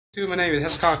My name is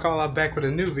Hezekiah, Carlisle, back with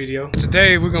a new video.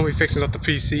 Today we're gonna be fixing up the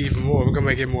PC even more. We're gonna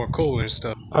make it more cool and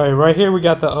stuff. All right, right here we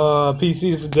got the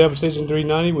PC. This is the Precision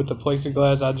 390 with the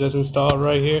plexiglass I just installed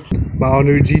right here. My all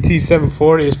new GT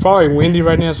 740. It's probably windy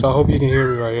right now, so I hope you can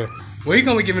hear me right here. We're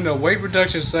gonna be giving a weight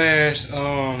reduction slash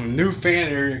new fan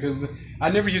area because I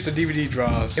never used the DVD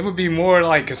drives. It would be more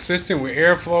like consistent with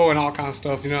airflow and all kind of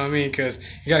stuff, you know what I mean? Because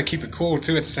you gotta keep it cool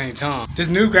too at the same time. This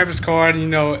new graphics card, you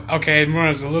know, okay, it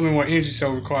runs a little bit more energy,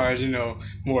 so it requires, you know,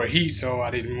 more heat, so I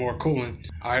need more cooling.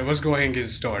 All right, let's go ahead and get it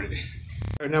started.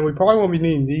 All right, now we probably won't be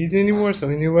needing these anymore, so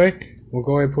anyway, we'll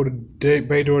go ahead and put the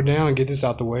bay door down and get this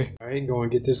out the way. All right, go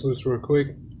and get this loose real quick.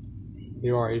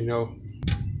 You already know.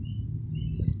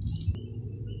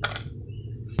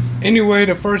 Anyway,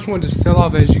 the first one just fell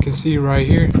off, as you can see right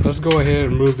here. Let's go ahead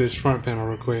and remove this front panel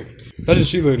real quick. Doesn't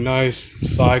she look nice?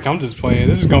 Psych, I'm just playing.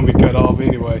 This is gonna be cut off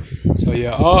anyway. So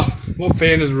yeah, oh, my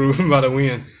fan is ruined by the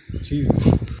wind.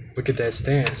 Jesus, look at that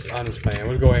stance on this fan.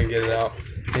 Let's go ahead and get it out.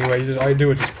 Anyway, all you do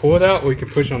is just pull it out, or you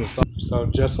can push on the side. So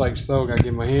just like so, gotta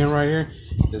get my hand right here.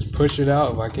 Just push it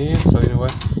out if I can. So anyway,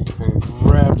 I'm gonna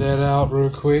grab that out real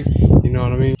quick. You know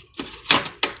what I mean?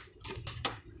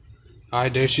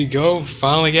 Alright, there she go.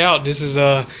 Finally out. This is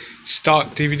a stock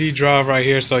DVD drive right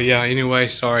here. So yeah, anyway,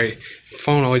 sorry.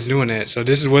 Phone always doing that. So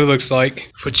this is what it looks like.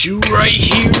 Put you right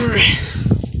here.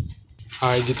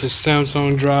 Alright, get this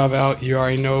Samsung drive out. You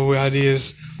already know what it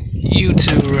is.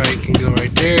 YouTube right can go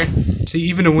right there. See,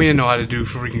 even the wind know how to do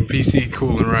freaking PC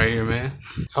cooling right here, man.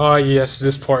 Oh yes,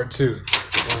 this part too.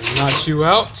 Gonna knock you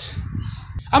out.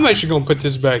 I'm actually gonna put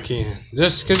this back in.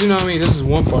 Just cause you know what I mean, this is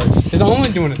one part. It's only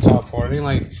doing the top part. It ain't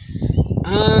like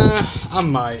I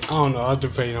might. I don't know. I'll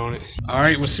debate on it.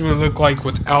 Alright, we'll see what it look like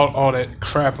without all that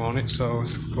crap on it. So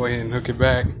let's go ahead and hook it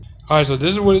back. Alright, so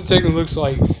this is what it technically looks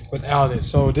like without it.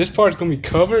 So this part's gonna be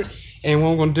covered, and what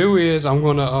I'm gonna do is I'm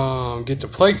gonna get the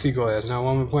plexiglass. Now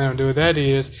what I'm planning on doing with that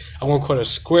is I'm gonna cut a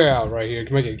square out right here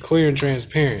to make it clear and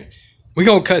transparent. We're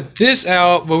gonna cut this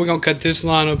out, but we're gonna cut this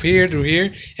line up here through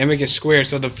here and make it square.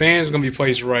 So the fan's gonna be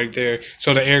placed right there.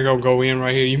 So the air gonna go in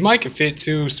right here. You might can fit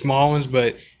two small ones,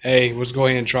 but hey, let's go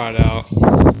ahead and try it out.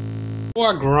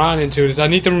 Before I grind into this, I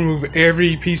need to remove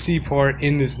every PC part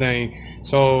in this thing.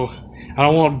 So I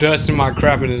don't want dust in my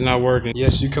crap and it's not working.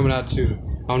 Yes, you coming out too.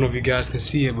 I don't know if you guys can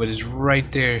see it, but it's right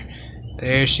there.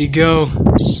 There she go.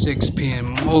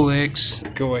 6-pin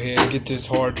Molex. Go ahead and get this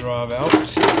hard drive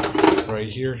out right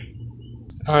here.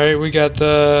 Alright, we got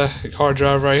the hard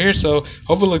drive right here, so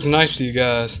hope it looks nice to you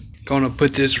guys. Gonna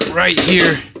put this right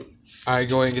here. Alright,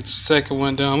 go ahead and get the second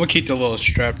one down. We'll keep the little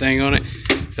strap thing on it.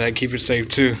 That'll keep it safe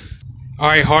too.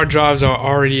 Alright, hard drives are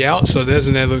already out, so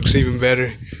doesn't that looks even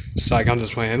better? It's like I'm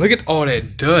just playing. Look at all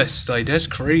that dust. Like, that's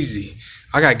crazy.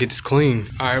 I gotta get this clean.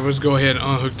 Alright, let's go ahead and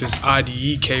unhook this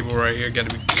IDE cable right here.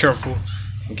 Gotta be careful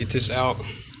and get this out.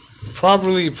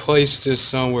 Probably place this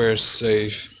somewhere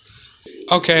safe.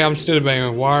 Okay, I'm still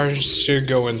debating. Wires should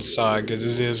go inside because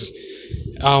it is.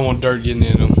 I don't want dirt getting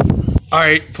in them.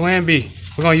 Alright, plan B.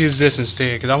 We're gonna use this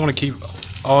instead because I want to keep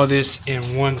all this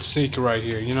in one sink right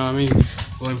here. You know what I mean?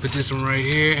 Go ahead and put this one right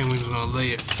here and we're just gonna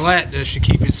lay it flat. That should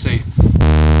keep it safe.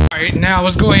 Alright, now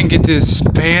let's go ahead and get this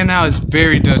fan out. It's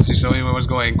very dusty, so anyway, let's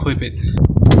go ahead and clip it.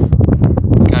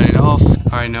 Got it off.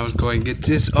 Alright, now let's go ahead and get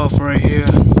this off right here.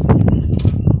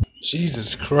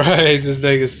 Jesus Christ, this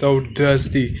thing is so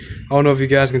dusty. I don't know if you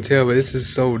guys can tell, but this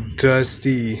is so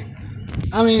dusty.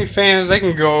 I mean, fans, they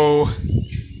can go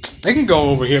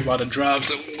over here by the drive,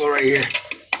 so we'll go right here.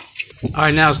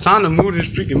 Alright, now it's time to move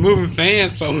this freaking moving fan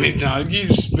so many times. It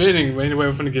keeps spinning, but anyway,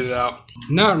 we're gonna get it out.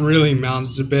 Not really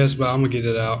mounted the best, but I'm gonna get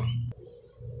it out.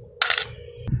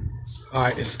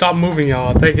 Alright, stop moving,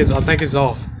 y'all. I think it's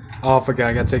off. Oh, I forgot,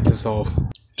 I gotta take this off.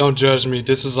 Don't judge me.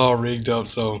 This is all rigged up,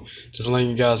 so just letting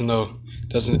you guys know.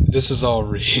 This is all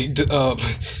rigged up.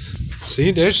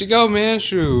 See, there she go, man.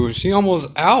 Shoot, she almost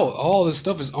out. All this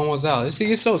stuff is almost out.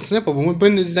 See, it's so simple, but when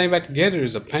putting this thing back together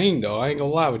is a pain, though. I ain't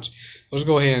gonna lie with you. Let's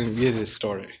go ahead and get it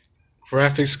started.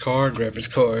 Graphics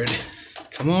card.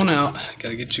 Come on out.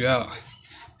 Gotta get you out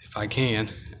if I can.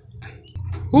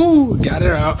 Woo, got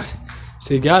it out.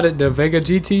 See, got it. The Vega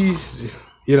GT,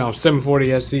 you know,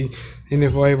 740 SC.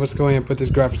 Anyway, let's go ahead and put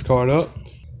this graphics card up.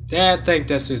 I think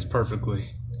that fits perfectly.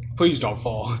 Please don't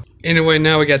fall. Anyway,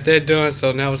 now we got that done,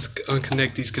 so now let's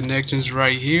unconnect these connections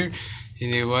right here.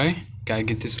 Anyway, gotta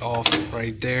get this off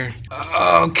right there.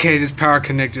 Okay, this power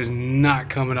connector is not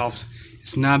coming off.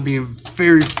 It's not being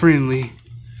very friendly.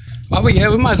 Oh, but yeah,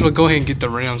 we might as well go ahead and get the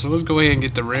RAM. So let's go ahead and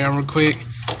get the RAM real quick.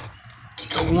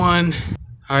 The one.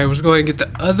 Alright, let's go ahead and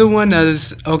get the other one. That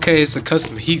is, okay, it's a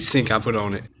custom heat sink I put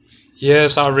on it.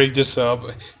 Yes, I rigged this up.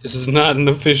 This is not an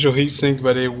official heatsink,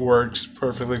 but it works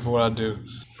perfectly for what I do.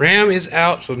 RAM is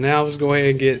out, so now let's go ahead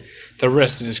and get the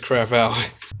rest of this crap out.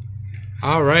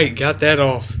 Alright, got that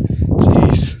off.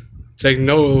 Jeez. Take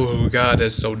no, oh god,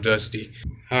 that's so dusty.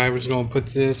 Alright, we're just gonna put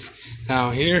this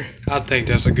down here. I think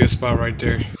that's a good spot right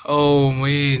there. Oh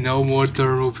man, no more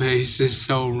thermal paste. It's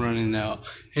so running out.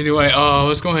 Anyway,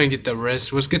 let's go ahead and get the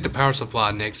rest. Let's get the power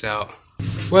supply next out.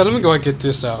 Well, let me go ahead and get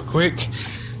this out quick.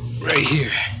 Right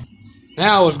here.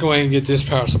 Now let's go ahead and get this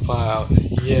power supply out.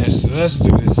 Yes, let's do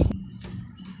this.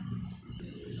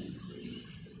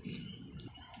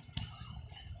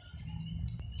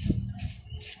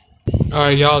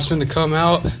 Alright, y'all, it's finna come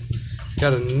out.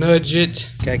 Gotta nudge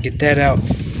it. Gotta get that out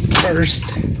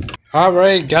first.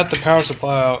 Alright, got the power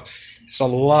supply out. It's a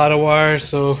lot of wire,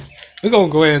 so we're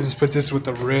gonna go ahead and just put this with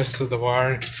the rest of the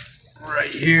wire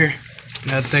right here.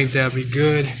 And I think that'll be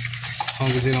good. As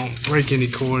long as they don't break any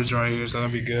cords right here, so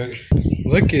that'll be good.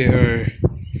 Look at her.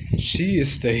 She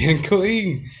is staying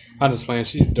clean. I'm just playing,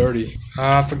 she's dirty.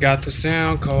 I forgot the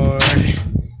sound card.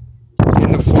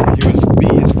 And the 4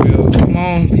 USB as well. Come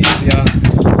on, peace, y'all.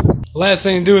 Last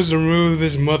thing to do is remove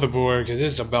this motherboard, because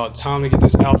it's about time to get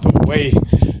this out the way.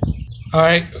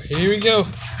 Alright, here we go.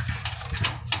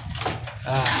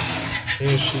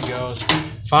 Here she goes.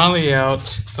 Finally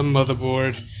out, the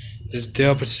motherboard. This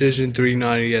Dell Precision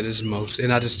 390 at its most,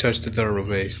 and I just touched the thermal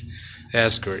base.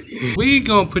 That's great. We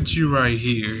gonna put you right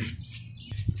here.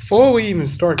 Before we even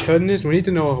start cutting this, we need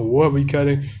to know what we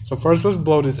cutting. So first, let's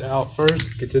blow this out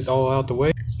first. Get this all out the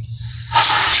way.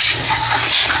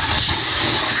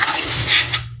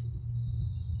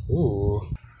 Ooh.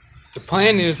 The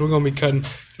plan is we're gonna be cutting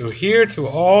through here to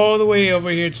all the way over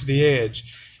here to the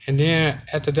edge. And then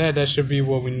after that, that should be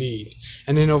what we need.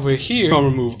 And then over here, we're gonna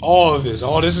remove all of this.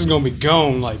 All this is gonna be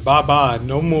gone, like bye-bye,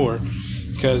 no more.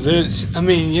 Because it's, I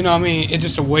mean, you know what I mean? It's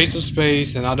just a waste of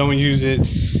space and I don't use it.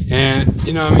 And,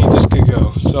 you know what I mean? This could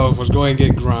go. So let's go ahead and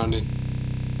get grinding.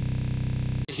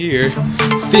 Here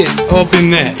fits up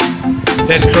in that.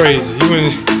 That's crazy.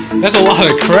 That's a lot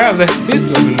of crap that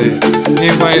fits up in there.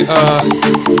 Anyway,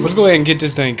 let's go ahead and get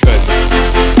this thing cut.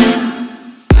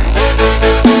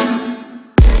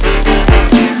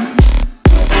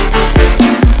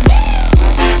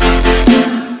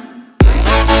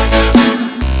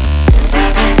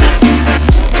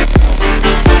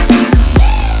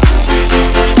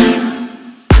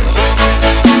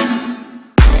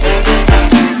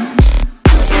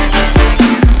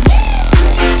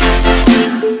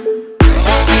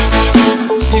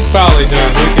 She's finally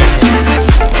done. Look at her.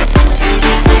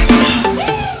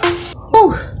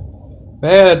 Whew.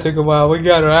 Man, that took a while. We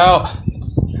got her out.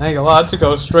 I ain't gonna lie, it took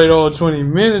us straight over 20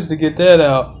 minutes to get that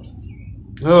out.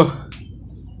 Oh.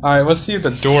 Alright, let's see if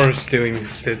the door still even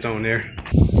sits on there.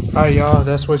 Alright, y'all,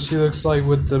 that's what she looks like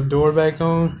with the door back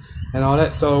on and all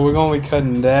that. So we're gonna be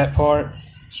cutting that part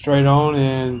straight on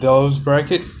and those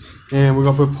brackets. And we're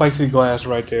gonna put plexiglass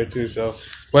right there too. So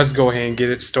let's go ahead and get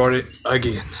it started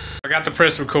again. I got the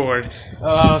press record.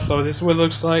 So this is what it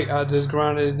looks like. I just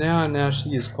grinded it down. Now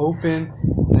she is open.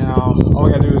 Now all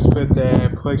I gotta do is put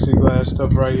that plexiglass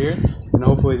stuff right here, and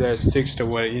hopefully that sticks to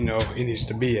what it needs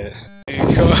to be at.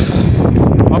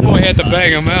 My boy had to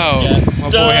bang him out. My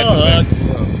boy had to bang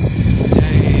him out.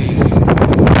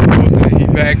 Dang. He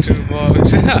back to the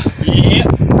vlogs. Yeah.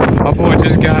 My boy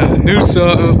just got a new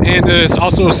sub, and it's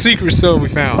also a secret sub we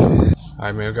found.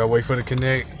 Alright, man, we gotta wait for the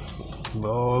connect.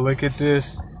 Oh, look at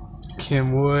this.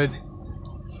 Kenwood.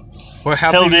 What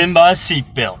happened? Held in by a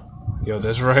seatbelt. Yo,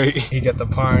 that's right. He got the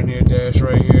Pioneer dash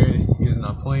right here. He is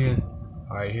not playing.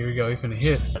 Alright, here we go. He finna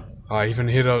hit. Alright, he finna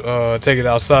hit take it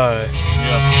outside.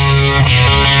 Yeah.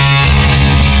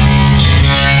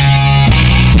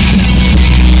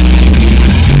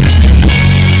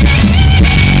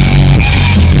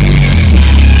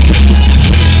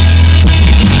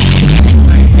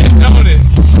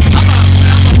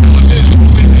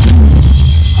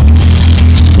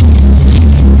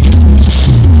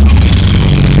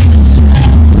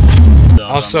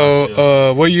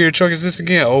 So, what year truck is this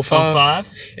again? 05? 05.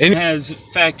 It has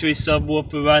factory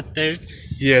subwoofer right there.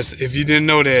 Yes, if you didn't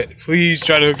know that, please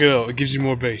try to hook it up. It gives you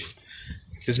more bass.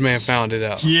 This man found it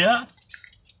out. Yeah.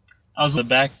 I was on the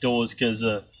back doors because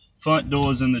the front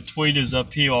doors and the tweeters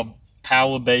up here are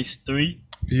power base 3.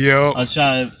 Yep. I was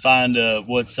trying to find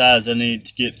what size I need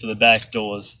to get for the back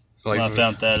doors. Like I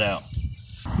found that out.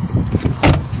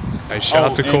 Hey,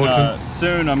 shout out to Colton.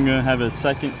 Soon I'm going to have a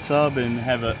second sub and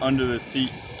have an under the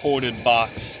seat ported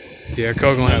box. Yeah,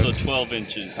 Coke gonna Those are 12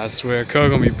 inches. I swear, Coke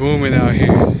gonna be booming out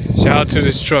here. Shout out to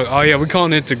this truck. Oh yeah, we're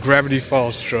calling it the Gravity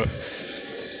Falls truck.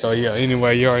 So yeah,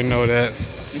 anyway, you already know that.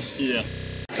 Yeah.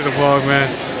 To the vlog, man.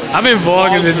 I've been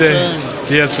vlogging today.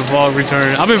 Yes, the vlog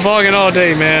return. I've been vlogging all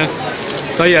day, man.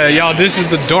 So yeah, y'all, this is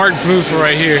the dark booth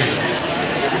right here.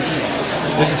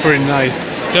 This is pretty nice.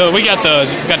 So we got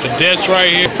the desk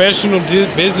right here. Professional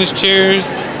business chairs.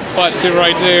 Spot sit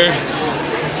right there.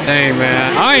 Dang,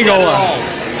 man. I ain't gonna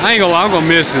lie. I'm gonna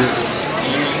miss it.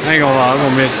 I ain't gonna lie, I'm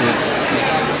gonna miss it.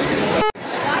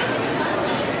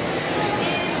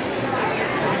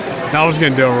 No, I was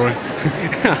getting Delroy.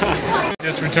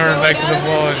 Just returned back to the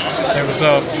vlog. Hey, what's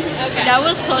up? Okay, that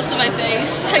was close to my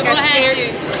face. I got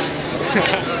scared.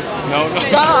 No.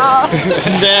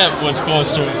 That was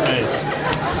close to her face.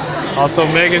 Also,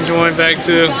 Megan joined back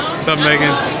too. What's up,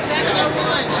 Megan?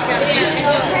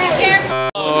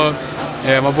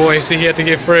 Yeah, my boy, see, he had to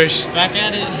get fresh. Back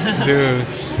at it. Dude,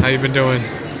 how you been doing?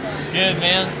 Good,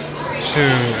 man.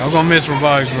 Shoot, I'm gonna miss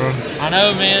robotics, bro. I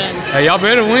know, man. Hey, y'all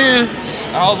better win.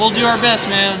 Oh, we'll do our best,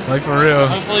 man. Like, for real.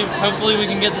 Hopefully we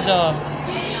can get the dub.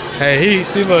 Hey,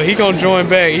 look, he gonna join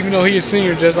back, even though he a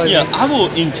senior just like me. Yeah, I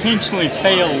will intentionally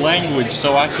fail language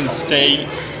so I can stay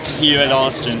here at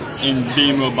Austin in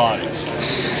beam robotics.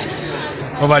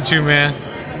 What about you, man?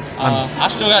 I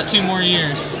still got 2 more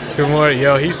years. 2 more?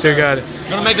 Yo, he still got it.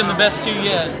 Gonna make them the best 2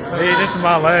 yet. Hey, this is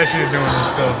my last year doing this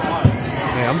stuff.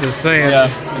 Yeah, I'm just saying.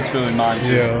 Yeah, it's really mine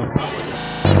too. Yeah.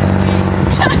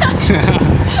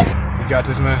 You got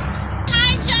this, man.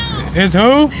 Hi, Joe. It's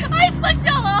who? I flicked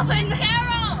all off. It's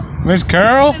Carol. Miss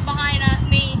Carol? Behind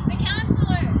me, the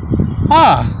counselor.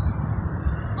 Ah.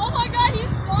 Oh my God,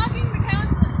 he's blocking the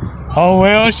counselor. Oh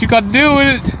well, she got to deal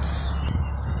with it.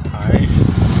 Alright.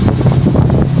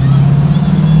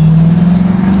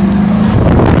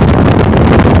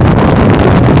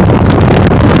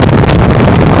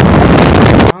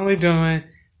 Finally done.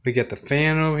 We got the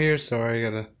fan over here. Sorry, I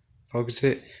gotta focus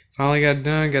it. Finally got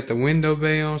done. Got the window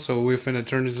bay on, so we're finna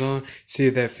turn this on. See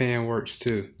if that fan works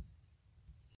too.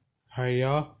 Alright,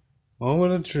 y'all.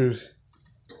 Moment of truth.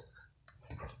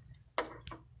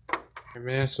 Hey,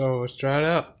 man, so let's try it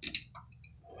out.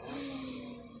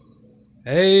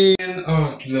 Hey,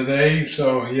 of the day.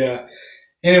 So yeah.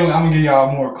 Anyway, I'm gonna give y'all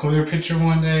a more clear picture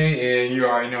one day, and you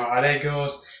already know how that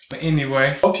goes. But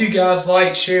anyway, hope you guys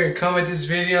like, share, and comment this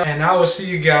video, and I will see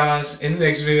you guys in the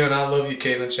next video. And I love you,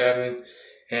 Kaitlyn Chatman.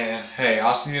 And hey,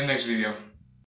 I'll see you in the next video.